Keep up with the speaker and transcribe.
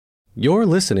You're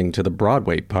listening to the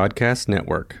Broadway Podcast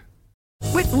Network.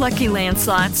 With Lucky Land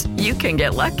Slots, you can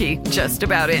get lucky just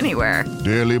about anywhere.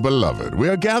 Dearly beloved, we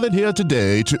are gathered here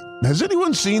today to... Has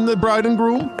anyone seen the bride and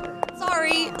groom?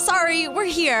 Sorry, we're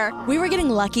here. We were getting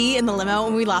lucky in the limo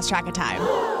and we lost track of time.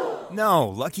 No,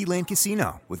 Lucky Land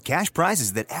Casino, with cash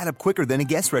prizes that add up quicker than a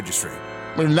guest registry.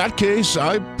 In that case,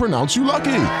 I pronounce you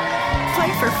lucky.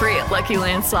 Play for free at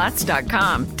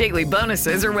LuckyLandSlots.com. Daily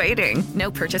bonuses are waiting. No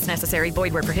purchase necessary.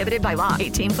 Void where prohibited by law.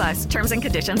 18+. Terms and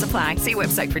conditions apply. See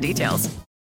website for details.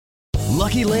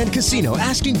 Lucky Land Casino,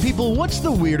 asking people, what's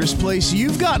the weirdest place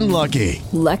you've gotten lucky?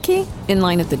 Lucky? In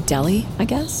line at the deli, I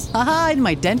guess? Aha, in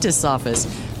my dentist's office.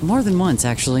 More than once,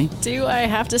 actually. Do I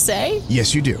have to say?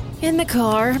 Yes, you do. In the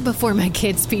car before my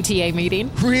kids' PTA meeting.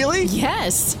 Really?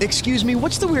 Yes. Excuse me,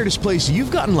 what's the weirdest place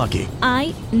you've gotten lucky?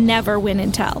 I never win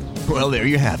and tell. Well, there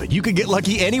you have it. You can get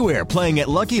lucky anywhere, playing at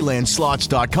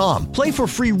LuckyLandSlots.com. Play for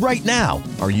free right now.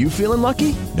 Are you feeling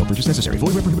lucky? No purchase necessary.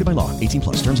 Void where prohibited by law.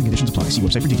 18+. Terms and conditions apply. See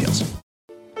website for details.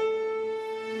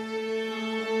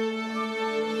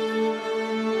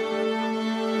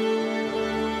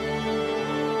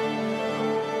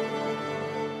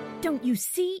 Don't you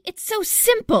see? It's so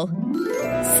simple.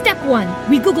 Step 1,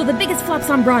 we Google the biggest flops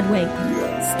on Broadway.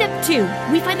 Step 2,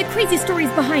 we find the crazy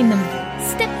stories behind them.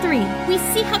 Step 3, we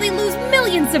see how they lose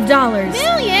millions of dollars.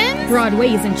 Millions? Broadway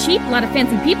isn't cheap. A lot of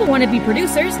fancy people want to be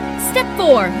producers. Step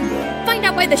 4, find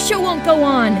out why the show won't go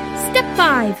on. Step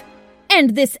 5,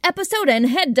 end this episode and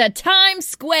head to Times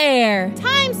Square.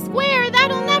 Times Square?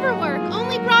 That'll never work.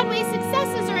 Only Broadway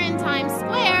successes are in Times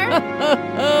Square.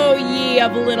 Oh, ye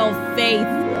of little faith.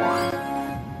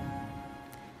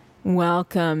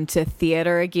 Welcome to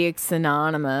Theater Geeks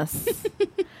Anonymous.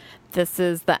 This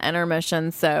is the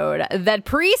intermission-sode that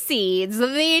precedes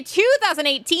the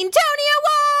 2018 Tony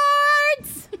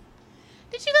Awards!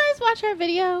 Did you guys watch our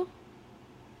video?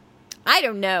 I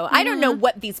don't know. I don't know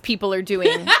what these people are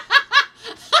doing,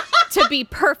 to be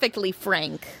perfectly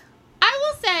frank. I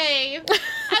will say, at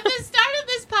the start of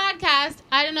this podcast,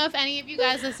 I don't know if any of you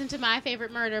guys listened to My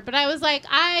Favorite Murder, but I was like,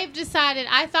 I've decided,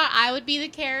 I thought I would be the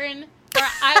Karen,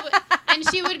 or and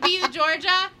she would be the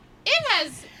Georgia.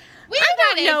 We've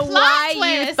I don't know why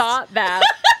twist. You thought that.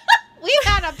 We've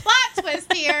had a plot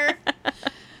twist here.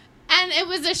 And it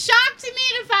was a shock to me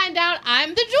to find out I'm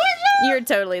the Georgia. You're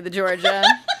totally the Georgia.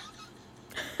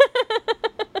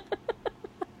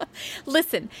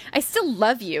 Listen, I still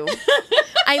love you.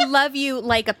 I love you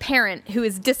like a parent who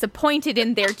is disappointed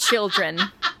in their children.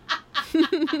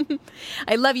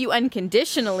 I love you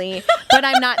unconditionally, but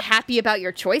I'm not happy about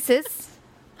your choices.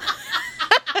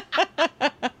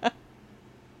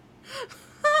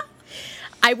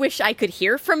 I wish I could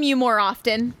hear from you more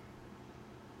often.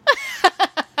 Mom.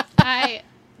 I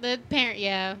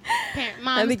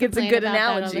think it's a good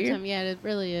analogy. Yeah, it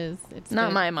really is. It's not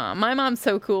good. my mom. My mom's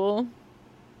so cool.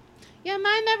 Yeah,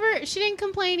 mine she didn't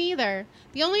complain either.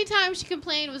 The only time she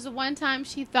complained was the one time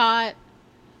she's like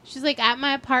at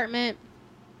my apartment.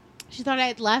 She thought I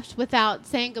had left without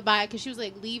saying goodbye because she was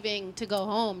like leaving to go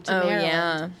home to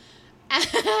Maryland.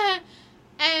 Yeah.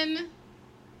 And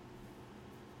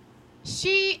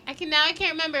I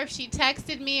can't remember if she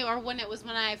texted me or when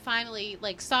I finally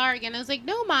like saw her again. I was like,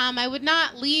 no, Mom, I would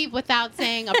not leave without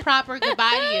saying a proper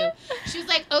goodbye to you. She was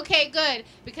like, okay, good.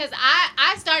 Because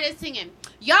I started singing,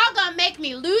 y'all gonna make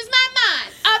me lose my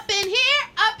mind. Up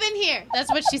in here.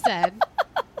 That's what she said.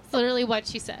 That's literally what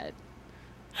she said.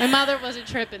 My mother was a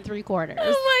trip in 3/4.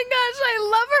 Oh my gosh, I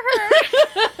love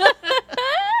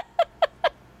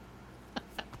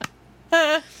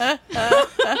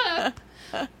her.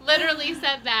 Literally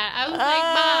said that. I was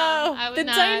like, Mom, I would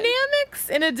not. The dynamics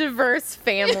in a diverse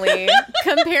family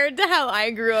compared to how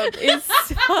I grew up is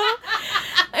so...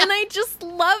 And I just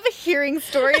love hearing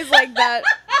stories like that.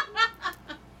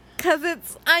 Because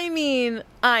it's, I mean.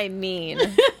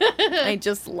 I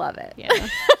just love it. Yeah.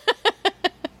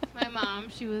 My mom,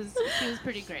 she was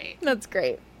pretty great. That's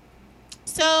great.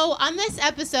 So, on this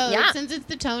episode, since it's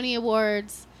the Tony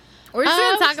Awards... We're just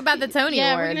going to talk about the Tony Awards.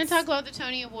 Yeah, we're going to talk about the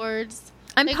Tony Awards.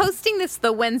 I'm posting this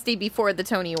the Wednesday before the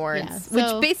Tony Awards,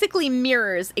 which basically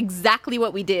mirrors exactly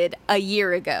what we did a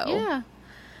year ago. Yeah.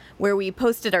 Where we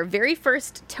posted our very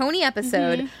first Tony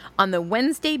episode on the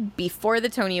Wednesday before the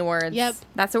Tony Awards. Yep.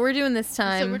 That's what we're doing this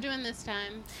time.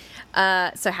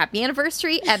 So happy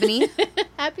anniversary, Ebony.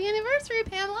 Happy anniversary,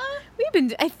 Pamela.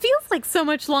 It feels like so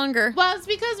much longer. Well, it's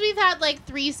because we've had like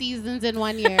 3 seasons in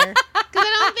 1 year. Because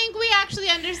I don't think we actually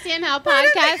understand how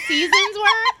podcast seasons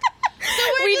work. So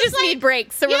we just need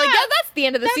breaks. So we're like, that's the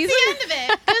end of the season. That's the end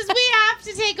of it. Because we have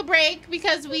to take a break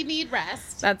because we need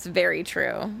rest. That's very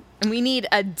true. And we need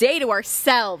a day to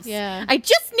ourselves. Yeah. I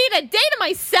just need a day to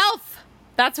myself.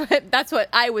 That's what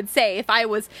I would say if I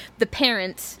was the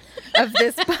parent of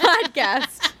this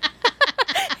podcast.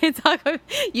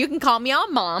 You can call me all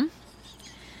Mom.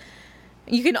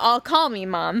 You can all call me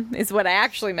Mom, is what I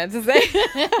actually meant to say.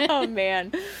 Oh,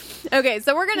 man. Okay,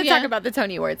 so we're going to talk about the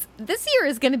Tony Awards. This year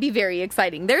is going to be very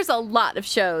exciting. There's a lot of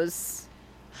shows.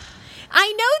 I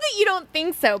know that you don't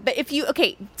think so, but if you...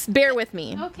 Okay, bear with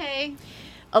me. Okay.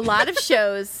 A lot of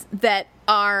shows that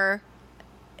are,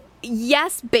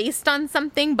 yes, based on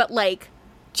something, but like,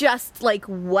 just like,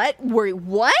 what?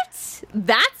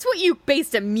 That's what you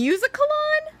based a musical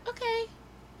on? Okay.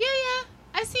 Yeah.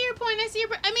 I see your point.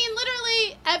 I mean,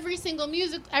 literally every single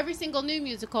new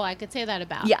musical I could say that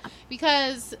about. Yeah.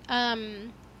 Because the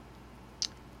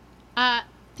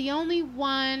only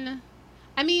one...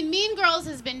 I mean, Mean Girls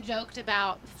has been joked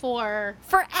about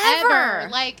forever.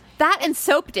 Like that and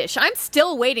Soap Dish. I'm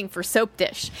still waiting for Soap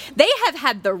Dish. They have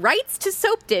had the rights to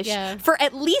Soap Dish for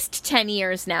at least 10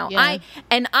 years now. Yeah.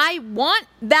 I want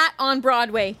that on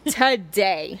Broadway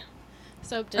today.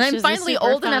 Soap Dish. And I'm finally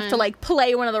old enough to like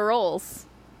play one of the roles.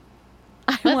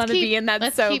 I want to be in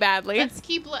that so badly. Let's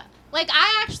keep. Like,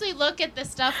 I actually look at the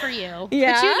stuff for you.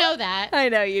 Yeah? But you know that. I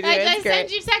know you do. I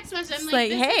send you text messages. I'm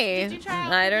like, hey, did you try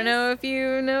out I don't this? know if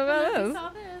you know about this. Saw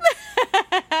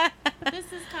this. This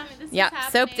is coming. This is Yep,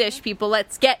 happening. Soap Dish, people.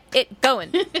 Let's get it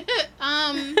going.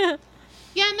 Yeah,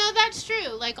 no, that's true.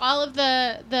 Like, all of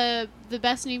the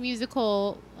Best New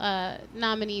Musical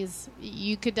nominees,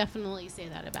 you could definitely say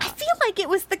that about. I feel like it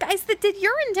was the guys that did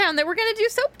Urinetown that were going to do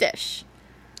Soap Dish.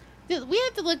 We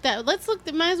have to look that.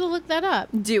 Might as well look that up.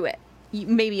 Do it.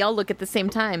 Maybe I'll look at the same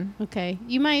time. Okay.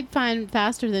 You might find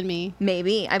faster than me.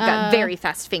 Maybe. I've got very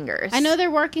fast fingers. I know they're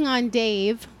working on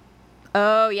Dave.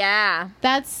 Oh, yeah.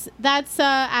 That's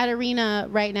at Arena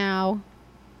right now.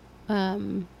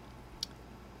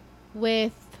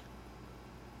 With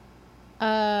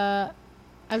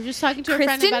I was just talking to a friend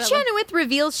about it. Kristen Chenoweth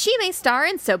reveals she may star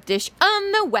in Soap Dish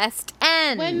on the West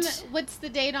End. What's the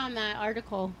date on that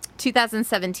article?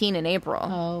 2017 in April.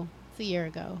 Oh, it's a year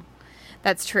ago.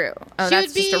 That's true. Oh, she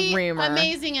that's would just be a rumor.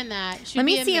 Amazing in that. Let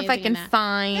me see if I can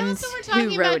find and also we're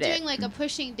talking who wrote about it. doing like a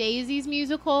Pushing Daisies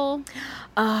musical.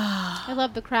 Oh. I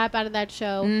love the crap out of that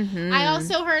show. Mm-hmm. I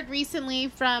also heard recently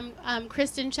from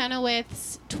Kristen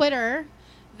Chenoweth's Twitter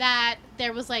that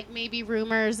there was like maybe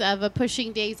rumors of a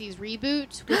Pushing Daisies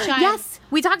reboot. Which yes,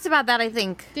 we talked about that. I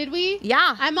think. Did we?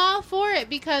 Yeah, I'm all for it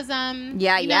because you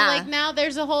know, like now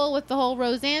there's a whole with the whole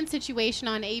Roseanne situation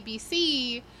on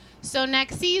ABC. So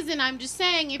next season, I'm just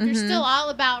saying, if you're still all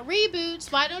about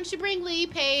reboots, why don't you bring Lee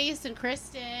Pace and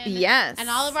Kristen? Yes. And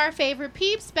all of our favorite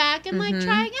peeps back and, like,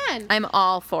 try again. I'm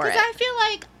all for it. Because I feel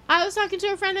like I was talking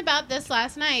to a friend about this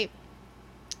last night.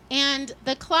 And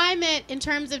the climate in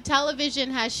terms of television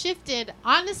has shifted,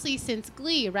 honestly, since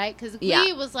Glee, right? Because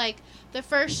Glee was, like, the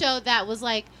first show that was,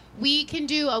 like, we can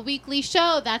do a weekly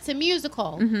show that's a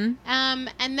musical. And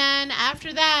then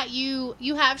after that,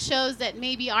 you have shows that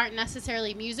maybe aren't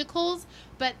necessarily musicals,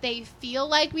 but they feel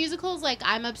like musicals. Like,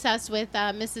 I'm obsessed with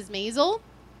Mrs. Maisel.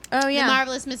 Oh, yeah. The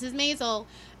Marvelous Mrs. Maisel.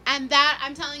 And that,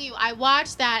 I'm telling you, I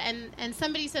watched that, and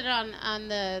somebody said it on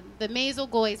the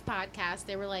Maisel Goys podcast.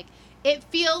 They were like, it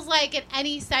feels like at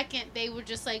any second they would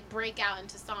just, like, break out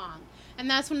into song. And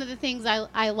that's one of the things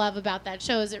I love about that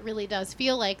show is it really does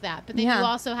feel like that. But then you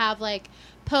also have, like,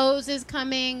 Pose is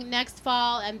coming next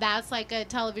fall, and that's, like, a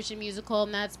television musical,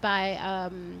 and that's by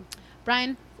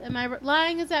Brian. Am I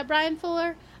lying? Is that Brian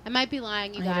Fuller? I might be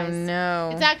lying, you guys. I don't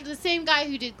know. It's actually the same guy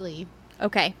who did Glee.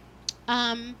 Okay.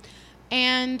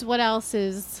 And what else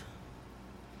is...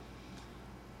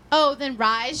 Oh, then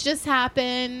Rise just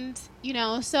happened, you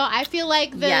know. So I feel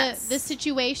like the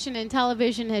situation in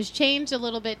television has changed a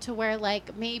little bit to where,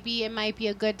 like, maybe it might be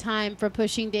a good time for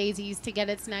Pushing Daisies to get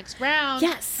its next round.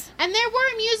 Yes. And there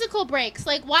were musical breaks,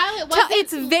 like while it wasn't.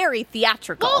 It's very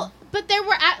theatrical. Well, but there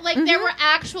were there were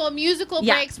actual musical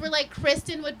breaks where, like,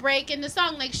 Kristen would break into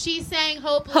song, like she sang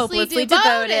 "Hopelessly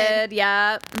Devoted."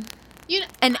 Yeah. You know,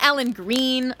 and Ellen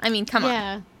Green. I mean, come on.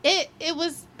 Yeah. It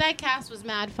was, that cast was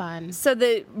mad fun. So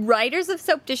the writers of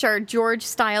Soap Dish are George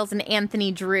Stiles and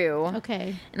Anthony Drew.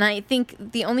 Okay. And I think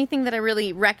the only thing that I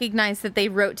really recognized that they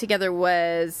wrote together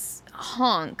was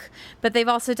Honk. But they've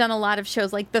also done a lot of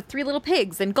shows like The Three Little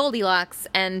Pigs and Goldilocks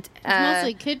and... It's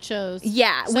mostly kid shows.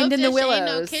 Yeah, Soap Wind in the Dish Willows. Ain't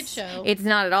no kid show. It's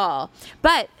not at all.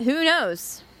 But who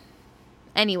knows?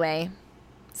 Anyway...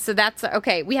 So that's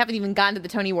okay. We haven't even gotten to the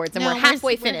Tony Awards, and we're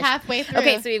halfway finished. We're halfway through.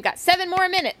 Okay, so we've got 7 more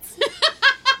minutes to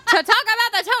talk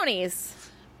about the Tonys.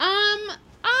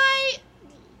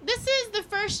 This is the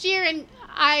first year, and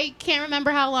I can't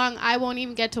remember how long I won't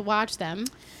even get to watch them.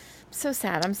 So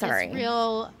sad. I'm sorry. It's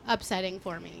real upsetting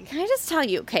for me. Can I just tell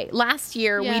you? Okay, last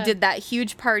year we did that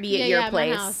huge party at your at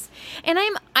place, my house. and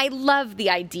I love the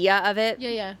idea of it.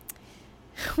 Yeah.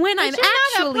 When But I'm you're not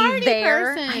a actually party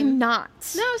there, person. I'm not.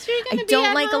 No, so you're gonna I be don't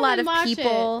at like a home lot and of watch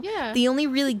people. it. Yeah. The only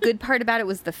really good part about it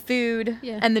was the food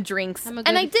and the drinks, I'm a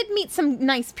and I good- did meet some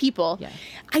nice people. Yeah.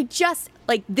 I just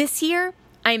like this year.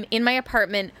 I'm in my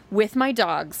apartment with my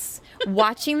dogs,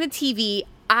 watching the TV.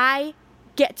 I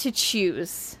get to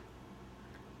choose.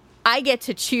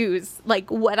 Like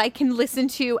what I can listen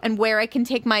to and where I can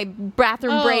take my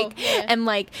bathroom break and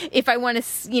like if I want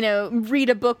to, read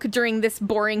a book during this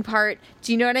boring part.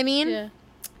 Do you know what I mean? Yeah.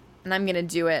 And I'm going to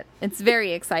do it. It's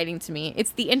very exciting to me.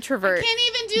 It's the introvert I can't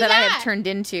even do that I that. have turned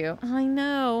into. I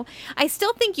know. I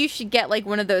still think you should get like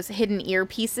one of those hidden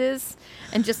earpieces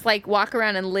and just like walk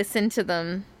around and listen to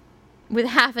them with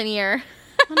half an ear.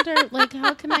 Wonder, like,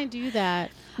 how can I do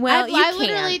that? Well,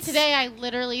 I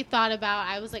literally thought about,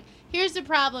 I was like, here's the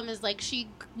problem is like she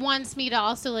wants me to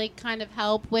also like kind of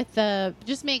help with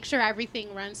just make sure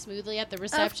everything runs smoothly at the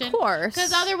reception. Of course.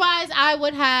 Because otherwise I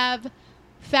would have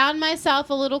found myself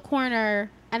a little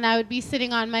corner and I would be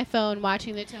sitting on my phone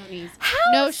watching the Tonys.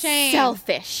 How no shame.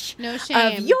 selfish No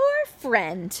shame. of your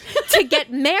friend to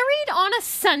get married on a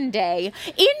Sunday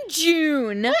in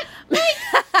June. Like,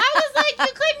 I was like,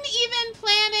 you couldn't even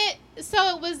plan it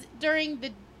so it was during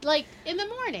the, like, in the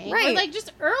morning. Right. Or, like,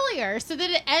 just earlier so that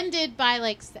it ended by,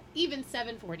 like, even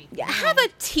 7:40. Yeah, have a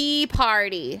tea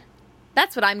party.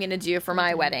 That's what I'm going to do for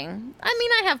my wedding. I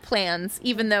mean, I have plans,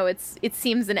 even though it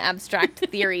seems an abstract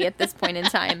theory at this point in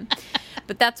time.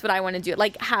 But that's what I want to do.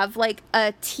 Like, have, like,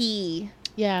 a tea.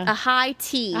 Yeah. A high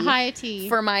tea. A high tea.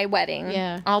 For my wedding.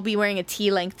 Yeah. I'll be wearing a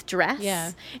tea-length dress.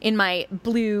 Yeah. In my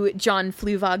blue John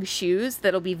Fluvog shoes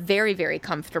that'll be very, very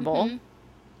comfortable. Mm-hmm.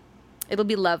 It'll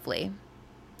be lovely.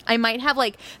 I might have,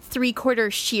 like, 3/4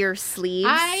 sheer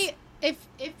sleeves.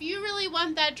 If you really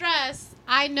want that dress,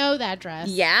 I know that dress.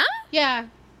 Yeah? Yeah.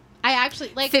 I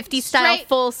actually, like... 50 style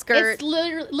full skirt. It's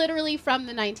literally from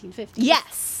the 1950s.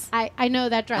 Yes. I know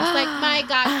that dress. Like, my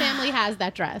God family has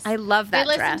that dress. I love that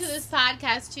dress. dress. They listen to this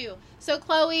podcast, too. So,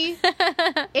 Chloe,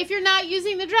 if you're not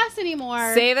using the dress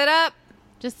anymore... Save it up.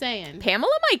 Just saying.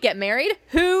 Pamela might get married.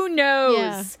 Who knows?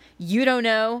 Yeah. You don't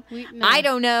know. No. I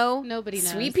don't know. Nobody knows.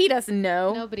 Sweet Pea doesn't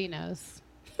know. Nobody knows.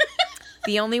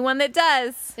 The only one that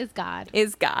does is God.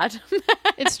 Is God.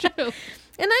 It's true.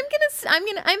 And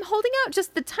I'm holding out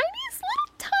just the tiniest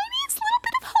little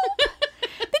bit of hope.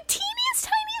 The teeniest,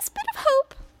 tiniest bit of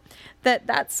hope that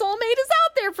soulmate is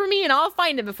out there for me, and I'll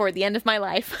find him before the end of my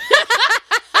life.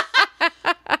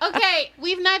 Okay,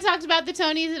 we've not talked about the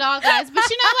Tonys at all, guys. But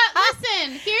you know what?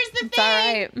 Listen, here's the thing. It's all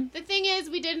right. The thing is,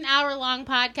 we did an hour-long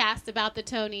podcast about the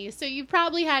Tonys, so you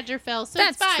probably had your fill. So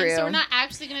That's it's fine. true. So we're not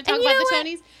actually going to talk And you about know the what?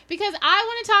 Tonys because I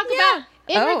want to talk about,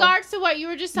 in regards to what you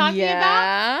were just talking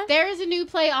about, there is a new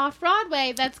play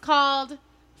off-Broadway that's called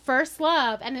First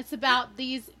Love, and it's about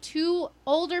these two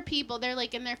older people. They're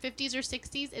like in their 50s or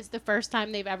 60s. It's the first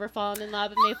time they've ever fallen in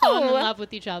love, and they've fallen in love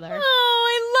with each other. Oh,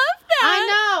 I love that. I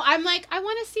know. I'm like, I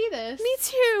want to see this. Me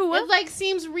too. It like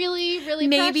seems really, really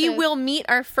Maybe precious. we'll meet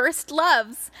our first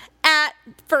loves at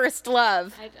First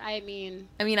Love. I mean,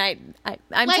 I'm like,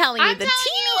 telling you, I'm the telling teeniest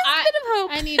you, bit of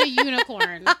hope. I need a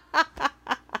unicorn.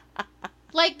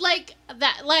 like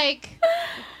that, like,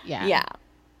 yeah. Yeah.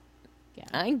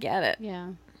 I get it.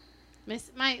 Yeah.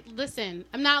 Listen,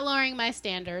 I'm not lowering my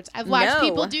standards. I've watched No.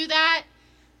 people do that.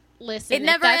 Listen, It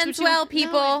never ends well,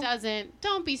 people. No, it doesn't.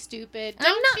 Don't be stupid. I'm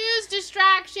Don't not- choose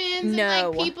distractions No. and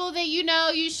like people that you know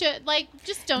you should like.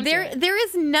 Just don't. do it. There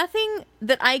is nothing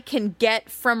that I can get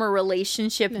from a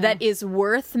relationship that is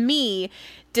worth me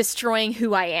destroying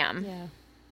who I am. Yeah.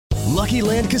 Lucky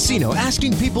Land Casino,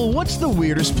 asking people, what's the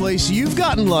weirdest place you've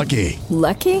gotten lucky?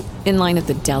 Lucky? In line at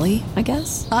the deli, I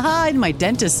guess? Aha, in my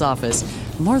dentist's office.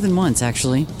 More than once,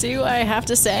 actually. Do I have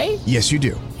to say? Yes, you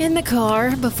do. In the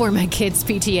car before my kids'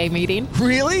 PTA meeting.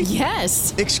 Really?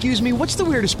 Yes. Excuse me, what's the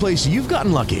weirdest place you've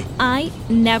gotten lucky? I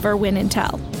never win and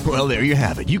tell. Well, there you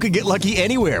have it. You can get lucky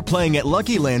anywhere, playing at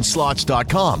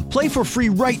LuckyLandSlots.com. Play for free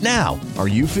right now. Are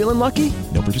you feeling lucky?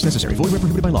 No purchase necessary. Void where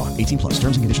prohibited by law. 18+.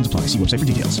 Terms and conditions apply. See website for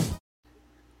details.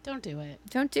 Don't do it.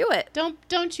 Don't do it.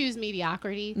 Don't choose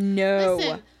mediocrity.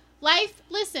 No.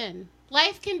 Listen,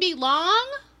 life can be long.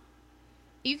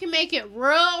 You can make it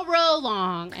real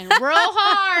long and real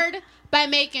hard by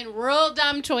making real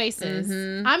dumb choices.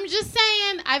 Mm-hmm. I'm just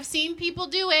saying, I've seen people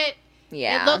do it.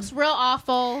 Yeah. It looks real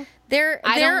awful.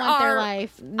 I don't want their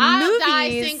life. I'll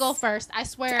die single first. I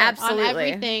swear. Absolutely. On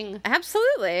everything.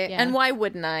 Absolutely. Yeah. And why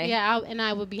wouldn't I? Yeah, and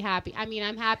I would be happy. I mean,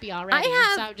 I'm happy already.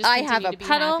 I have a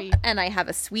puddle and I have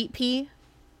a sweet pea.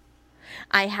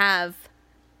 I have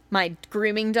my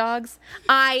grooming dogs.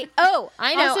 I know.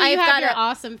 Also, I've have got your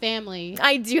awesome family.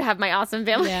 I do have my awesome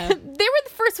family. Yeah. They were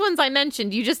the first ones I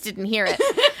mentioned. You just didn't hear it.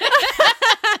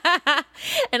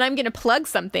 And I'm going to plug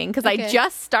something because I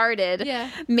just started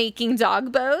making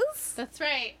dog bows. That's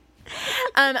right.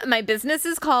 My business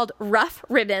is called Rough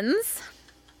Ribbons.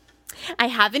 I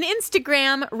have an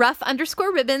Instagram,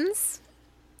 rough_ribbons.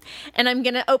 And I'm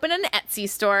going to open an Etsy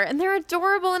store. And they're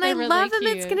adorable. And I love them.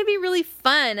 It's going to be really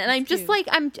fun. And I'm just like,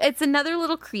 it's another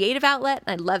little creative outlet.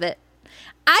 And I love it.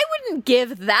 I wouldn't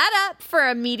give that up for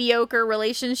a mediocre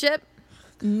relationship.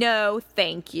 No,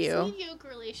 thank you. Mediocre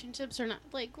relationships are not,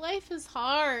 like, life is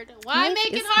hard. Why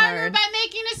make it harder by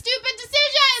making a stupid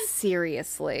decision?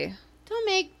 Seriously.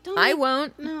 I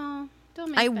won't. No, don't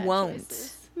make I bad won't.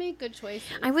 choices. Make good choices.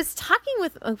 I was talking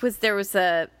there was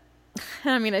a,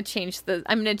 I'm going to change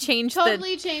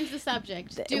Totally change the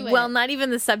subject. Do it. Well, not even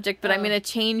the subject, but I'm going to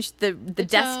change the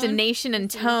destination and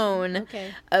tone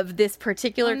of this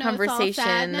particular conversation it's all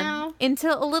sad now?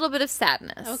 into a little bit of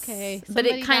sadness. Okay. But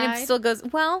it kind died? of still goes,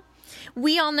 well,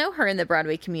 we all know her in the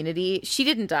Broadway community. She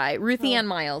didn't die. Ruthie Ann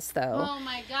Miles, though. Oh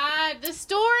my God. The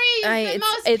story is the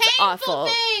most it's painful awful.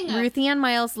 thing. Ruthie Ann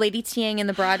Miles, Lady Tiang in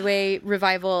the Broadway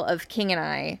revival of King and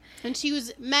I. And she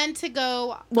was meant to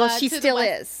go. Well, she still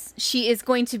is. She is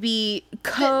going to be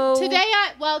Today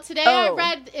I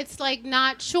read it's like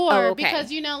not sure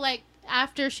because like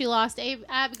after she lost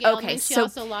Abigail, and then she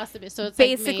also lost a bit. So it's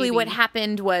basically like what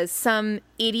happened was some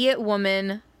idiot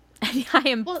woman. I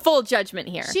am full judgment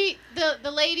here.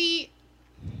 The lady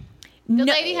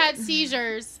had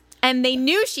seizures. And they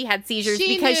knew she had seizures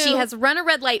because she has run a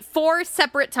red light 4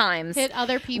 separate times. Hit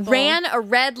other people. Ran a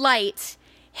red light,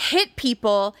 hit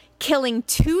people, killing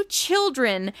 2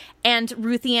 children and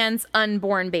Ruthie Ann's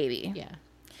unborn baby. Yeah.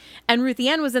 And Ruthie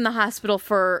Ann was in the hospital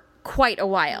for quite a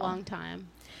while. A long time.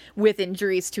 With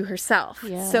injuries to herself.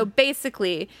 Yeah. So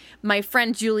basically, my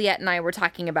friend Juliet and I were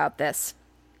talking about this.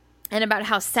 And about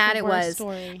how sad it was.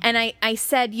 Story. And I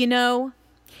said,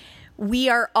 we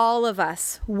are all of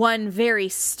us one very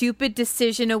stupid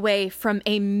decision away from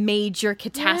a major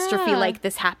catastrophe like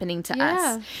this happening to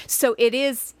us. So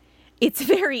it's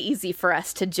very easy for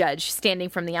us to judge standing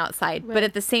from the outside. Right. But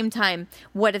at the same time,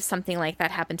 what if something like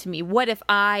that happened to me? What if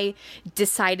I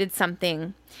decided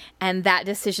something and that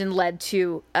decision led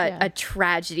to a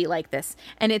tragedy like this?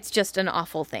 And it's just an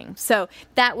awful thing. So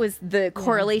that was the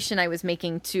correlation I was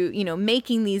making to,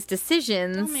 making these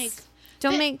decisions.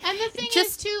 Don't make. And the thing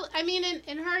is, too, I mean,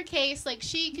 in her case, like,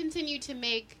 she continued to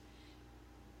make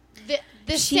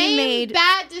the same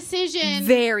bad decision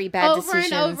very bad over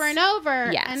decisions. and over and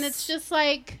over. Yes. And it's just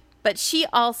like... But she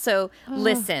also,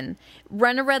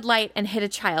 run a red light and hit a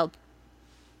child.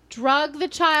 Drug the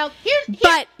child.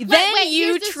 Then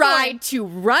you tried to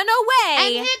run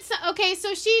away. And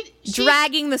so she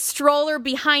dragging the stroller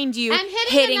behind you. And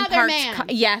hitting another man.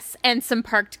 Yes, and some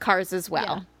parked cars as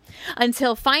well. Yeah.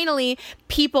 Until finally,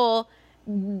 people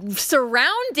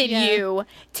surrounded you,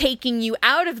 taking you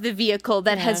out of the vehicle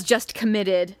that has just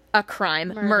committed a crime,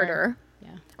 murder.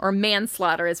 Or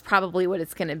manslaughter is probably what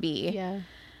it's going to be. Yeah.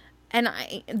 And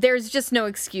there's just no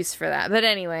excuse for that. But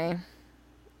anyway,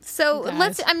 so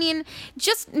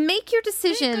just make your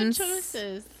decisions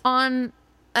on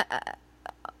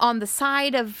the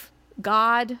side of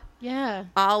God,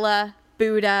 Allah,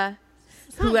 Buddha,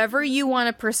 whoever you want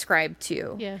to prescribe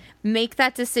to. Yeah. Make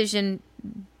that decision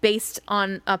based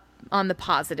on the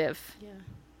positive. Yeah.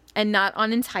 And not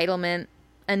on entitlement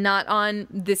and not on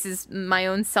this is my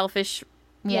own selfish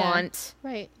want.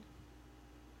 Right.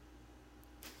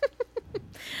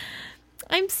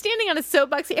 I'm standing on a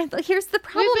soapbox. Here's the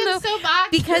problem, We've been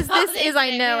because this is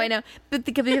I know, but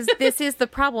because this is the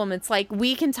problem. It's like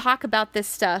we can talk about this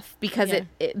stuff because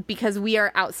because we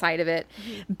are outside of it,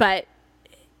 but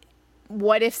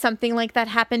what if something like that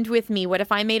happened with me? What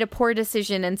if I made a poor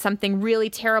decision and something really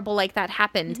terrible like that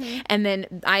happened? And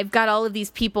then I've got all of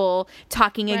these people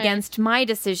talking against my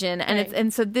decision.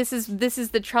 And so this is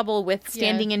the trouble with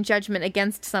standing in judgment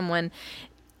against someone.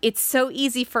 It's so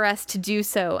easy for us to do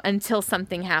so until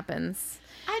something happens.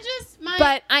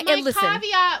 My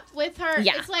caveat with her,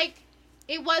 it's like,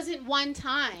 it wasn't one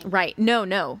time. Right.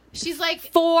 No. She's like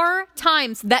 4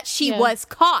 times that she was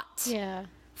caught. Yeah.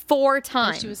 4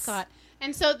 times. She was caught.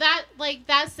 And so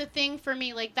that's the thing for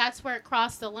me. Like, that's where it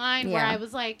crossed the line where I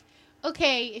was like,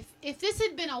 okay, if this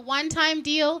had been a one-time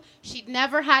deal, she'd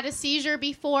never had a seizure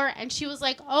before, and she was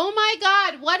like, oh my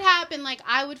God, what happened? Like,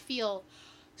 I would feel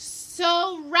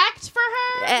so wrecked for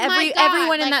her.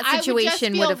 Everyone in that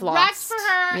situation would have lost. Wrecked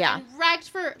for her. Yeah. And wrecked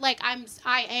for, like,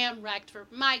 I am wrecked for,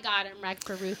 my God, I'm wrecked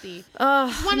for Ruthie.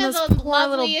 One of those the poor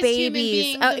little loveliest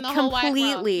babies. human beings in the whole wide world.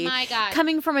 Completely. My God.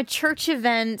 Coming from a church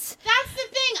event. That's the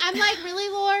thing. I'm like, really,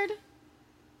 Lord?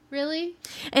 Really?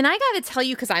 And I got to tell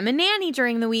you, because I'm a nanny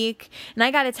during the week, and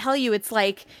I got to tell you, it's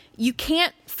like, you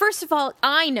can't, first of all,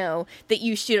 I know that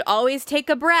you should always take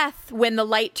a breath when the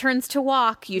light turns to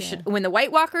walk. You should, when the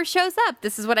White Walker shows up,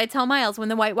 this is what I tell Miles, when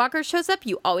the White Walker shows up,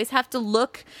 you always have to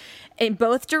look in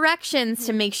both directions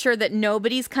to make sure that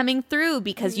nobody's coming through,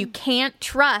 because you can't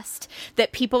trust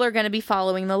that people are going to be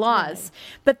following the laws.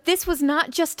 But this was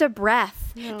not just a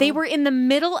breath. No. They were in the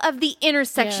middle of the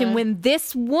intersection when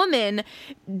this woman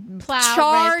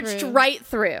charged right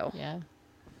through. Yeah.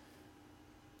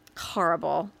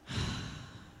 Horrible.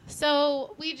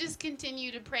 So we just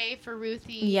continue to pray for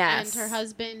Ruthie and her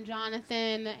husband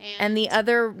Jonathan and the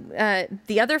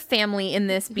other family in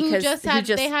this, because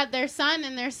they had their son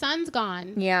and their son's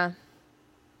gone. Yeah.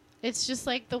 It's just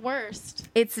like the worst.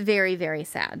 It's very, very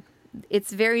sad.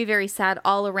 It's very, very sad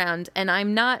all around, and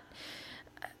I'm not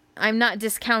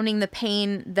discounting the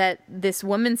pain that this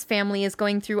woman's family is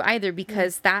going through either,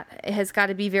 because that has got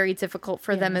to be very difficult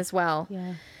for them as well.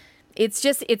 Yeah. It's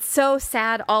so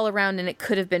sad all around, and it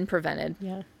could have been prevented.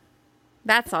 Yeah.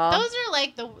 That's all. Those are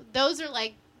like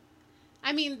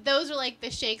the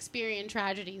Shakespearean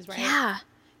tragedies, right? Yeah.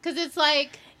 Because it's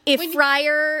like, not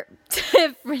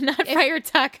Friar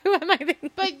Tuck, who am I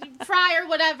thinking? But Friar,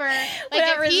 whatever. Like,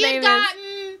 if he had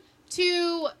gotten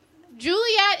to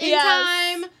Juliet in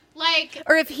time, like,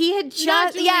 or if he had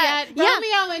just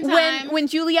Romeo in time. When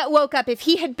Juliet woke up, if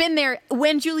he had been there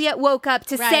when Juliet woke up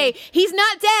to say he's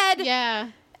not dead.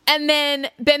 Yeah. And then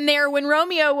been there when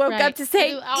Romeo woke up to say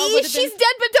she's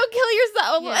dead, but don't kill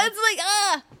yourself. Yeah. It's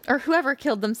like or whoever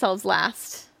killed themselves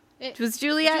last. It was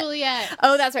Juliet.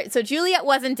 Oh, that's right. So Juliet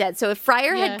wasn't dead. So if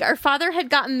her father had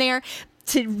gotten there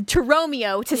to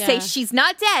Romeo to say she's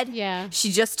not dead,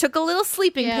 she just took a little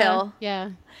sleeping pill.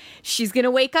 Yeah. She's going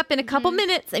to wake up in a couple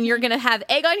minutes, and you're going to have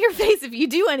egg on your face if you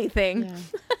do anything. Yeah.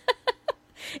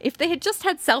 If they had just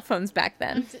had cell phones back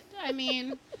then. I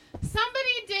mean,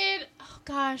 somebody did. Oh,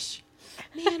 gosh.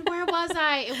 Man, where was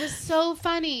I? It was so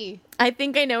funny. I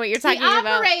think I know what you're talking about. The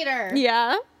operator.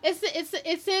 Yeah?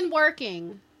 It's in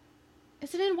Working.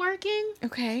 Is it in Working?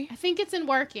 Okay. I think it's in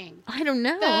Working. I don't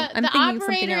know. I'm thinking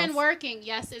operator in Working.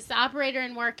 Yes, it's the operator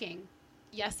in Working.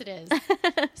 Yes, it is.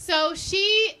 So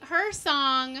her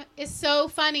song is so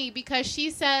funny, because she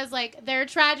says, like, there are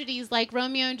tragedies like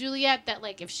Romeo and Juliet that,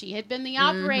 like, if she had been the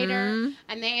operator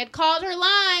and they had called her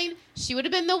line, she would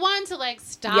have been the one to, like,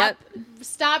 stop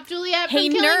Juliet from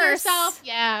killing herself.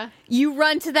 Yeah. You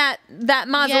run to that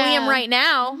mausoleum right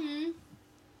now. Mm-hmm.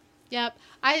 Yep.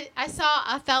 I saw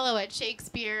Othello at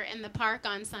Shakespeare in the park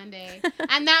on Sunday,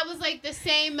 and that was like the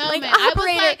same moment. Like, operator,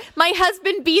 I was like, my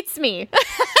husband beats me.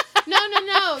 No.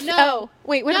 Oh,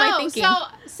 wait, what am I thinking?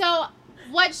 So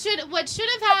what should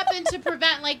have happened to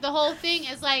prevent, like, the whole thing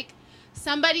is, like,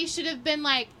 somebody should have been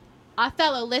like,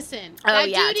 Othello, listen. That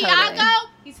dude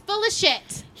Iago, he's full of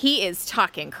shit. He is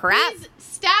talking crap. He's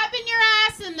stabbing your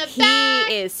ass in the back.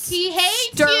 He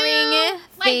hates you.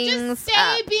 Like, just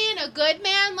stay being a good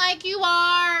man like you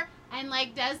are. And,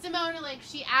 like, Desdemona, like,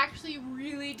 she actually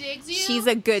really digs you. She's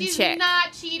a good chick. She's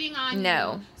not cheating on you.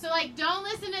 No. So, like, don't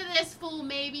listen to this fool.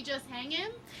 Maybe just hang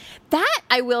him. That,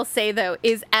 I will say, though,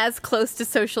 is as close to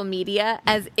social media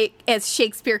as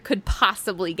Shakespeare could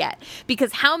possibly get.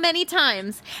 Because how many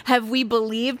times have we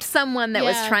believed someone that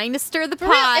was trying to stir the pot?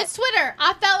 Real, it's Twitter.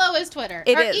 Othello is Twitter.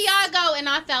 It is. Iago and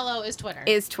Othello is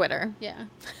Twitter. Yeah.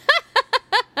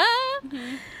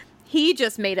 Mm-hmm. He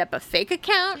just made up a fake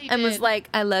account and was like,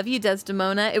 I love you,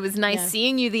 Desdemona. It was nice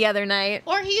seeing you the other night.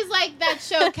 Or he's like that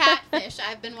show Catfish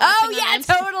I've been watching. Oh, yeah,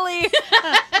 totally.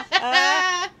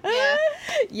 Yeah.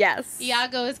 Yes.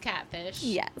 Iago is Catfish.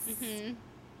 Yes. Mm-hmm.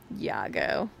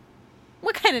 Iago.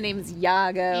 What kind of name is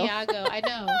Iago? Iago, I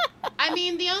know. I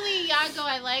mean, the only Iago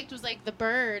I liked was, like, the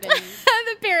bird. And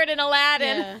the parrot in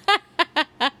Aladdin.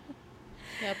 Yeah.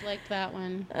 Yep, like that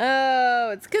one.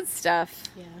 Oh, it's good stuff.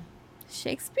 Yeah.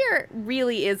 Shakespeare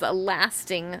really is a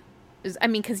lasting, I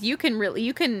mean, because you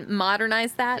can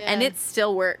modernize that and it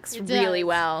still works really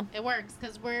well. It works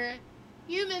because we're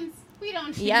humans. We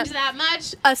don't change that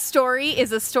much. A story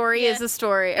is a story is a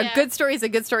story. A good story is a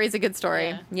good story is a good story.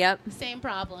 Yeah. Yep. Same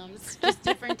problems, just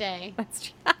different day. That's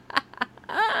true.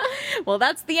 Well,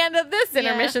 that's the end of this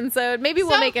intermission, so maybe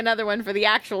we'll make another one for the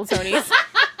actual Tonys.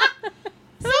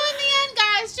 So in the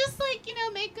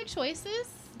choices.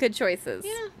 Good choices.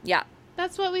 Yeah.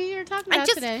 That's what we were talking about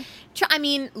today. I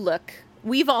mean, look,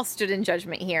 we've all stood in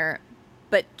judgment here,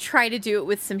 but try to do it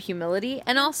with some humility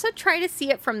and also try to see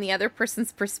it from the other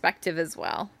person's perspective as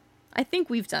well. I think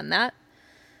we've done that.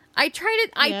 I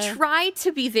try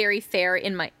to be very fair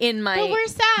in my but we're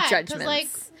sad, judgments. Like,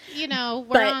 you know,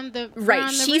 we're on the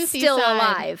she's still side.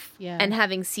 alive and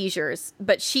having seizures,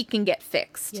 but she can get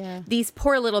fixed. Yeah. These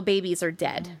poor little babies are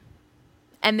dead,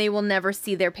 and they will never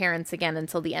see their parents again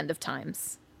until the end of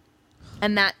times.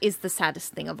 And that is the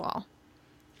saddest thing of all.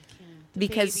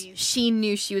 Because babies. She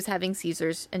knew she was having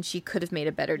seizures, and she could have made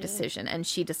a better decision, and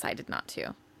she decided not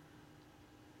to.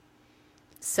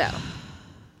 So,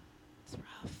 it's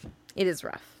rough. It is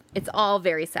rough. It's all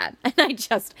very sad. And I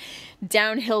just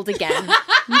downhilled again.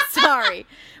 I'm sorry.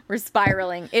 We're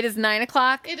spiraling. It is 9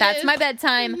 o'clock. That's my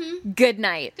bedtime. Mm-hmm. Good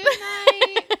night. Good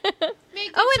night.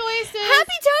 Make good choices.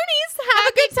 Happy Tonys. Have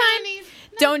a good time.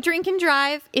 No. Don't drink and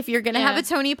drive. If you're going to have a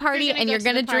Tony party and you're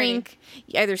going to drink,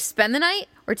 you either spend the night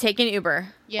or take an Uber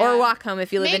or walk home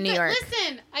if you live in New York.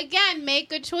 Listen, again, make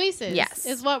good choices. Yes.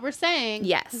 Is what we're saying.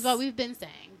 Yes. Is what we've been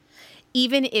saying.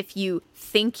 Even if you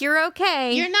think you're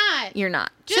okay. You're not. You're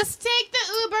not. Just take the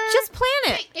Uber. Just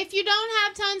plan it. If you don't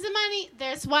have tons of money,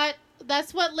 that's what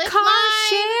Lyft Car Line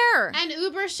share and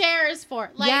Uber Share is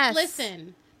for. Like,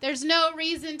 listen, there's no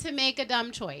reason to make a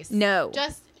dumb choice. No.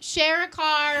 Just share a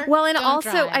car. Well, and don't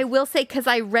also drive. I will say, because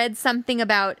I read something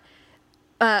about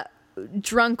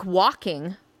drunk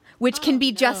walking, which can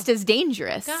be just as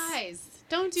dangerous. Guys,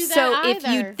 don't do that so either.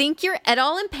 If you think you're at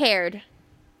all impaired,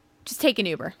 just take an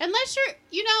Uber. Unless you're,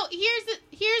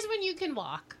 here's when you can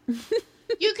walk.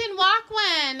 You can walk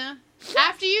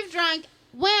after you've drunk,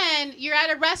 when you're at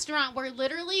a restaurant where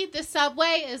literally the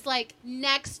subway is like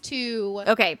next to.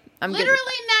 Okay, I'm literally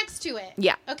good. next to it.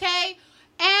 Yeah. Okay?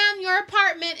 And your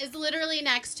apartment is literally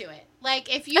next to it.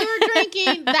 Like, if you're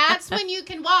drinking, that's when you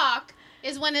can walk,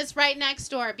 is when it's right next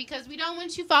door. Because we don't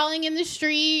want you falling in the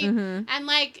street and,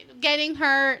 like, getting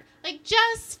hurt. Like,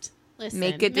 just listen.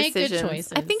 Make good decisions. Good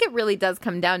choices. I think it really does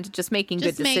come down to just making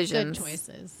good decisions. Make good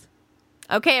choices.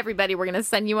 Okay, everybody, we're going to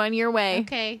send you on your way.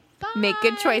 Okay, bye. Make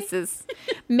good choices.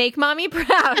 Make mommy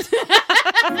proud.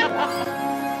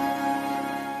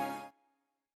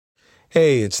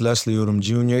 Hey, it's Leslie Odom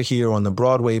Jr. here on the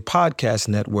Broadway Podcast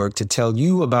Network to tell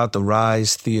you about the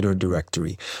Rise Theater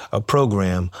Directory, a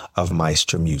program of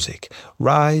Maestro Music.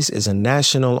 Rise is a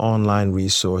national online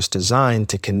resource designed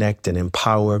to connect and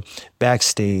empower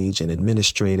backstage and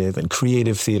administrative and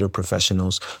creative theater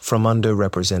professionals from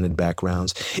underrepresented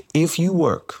backgrounds. If you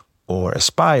work or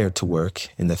aspire to work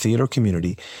in the theater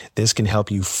community, this can help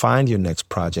you find your next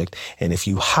project. And if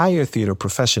you hire theater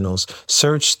professionals,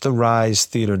 search the Rise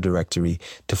Theater Directory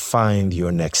to find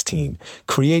your next team.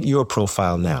 Create your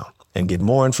profile now and get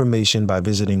more information by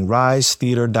visiting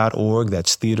risetheater.org.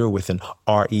 That's theater with an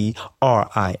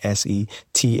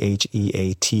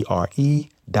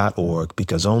RISETHEATRE.org,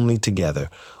 because only together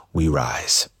we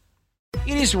rise.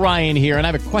 It is Ryan here, and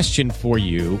I have a question for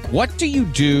you. What do you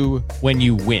do when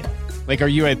you win? Like, are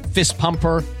you a fist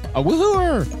pumper, a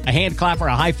woohooer, a hand clapper,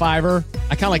 a high fiver?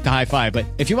 I kind of like the high five, but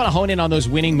if you want to hone in on those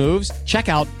winning moves, check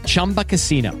out Chumba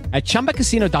Casino. At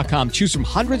ChumbaCasino.com, choose from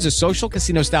hundreds of social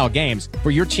casino-style games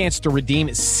for your chance to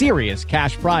redeem serious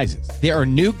cash prizes. There are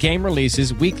new game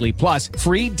releases weekly, plus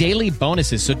free daily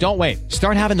bonuses. So don't wait.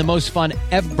 Start having the most fun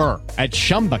ever at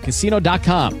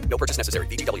ChumbaCasino.com. No purchase necessary.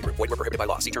 VGW Group. Void where prohibited by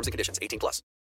law. See terms and conditions. 18+.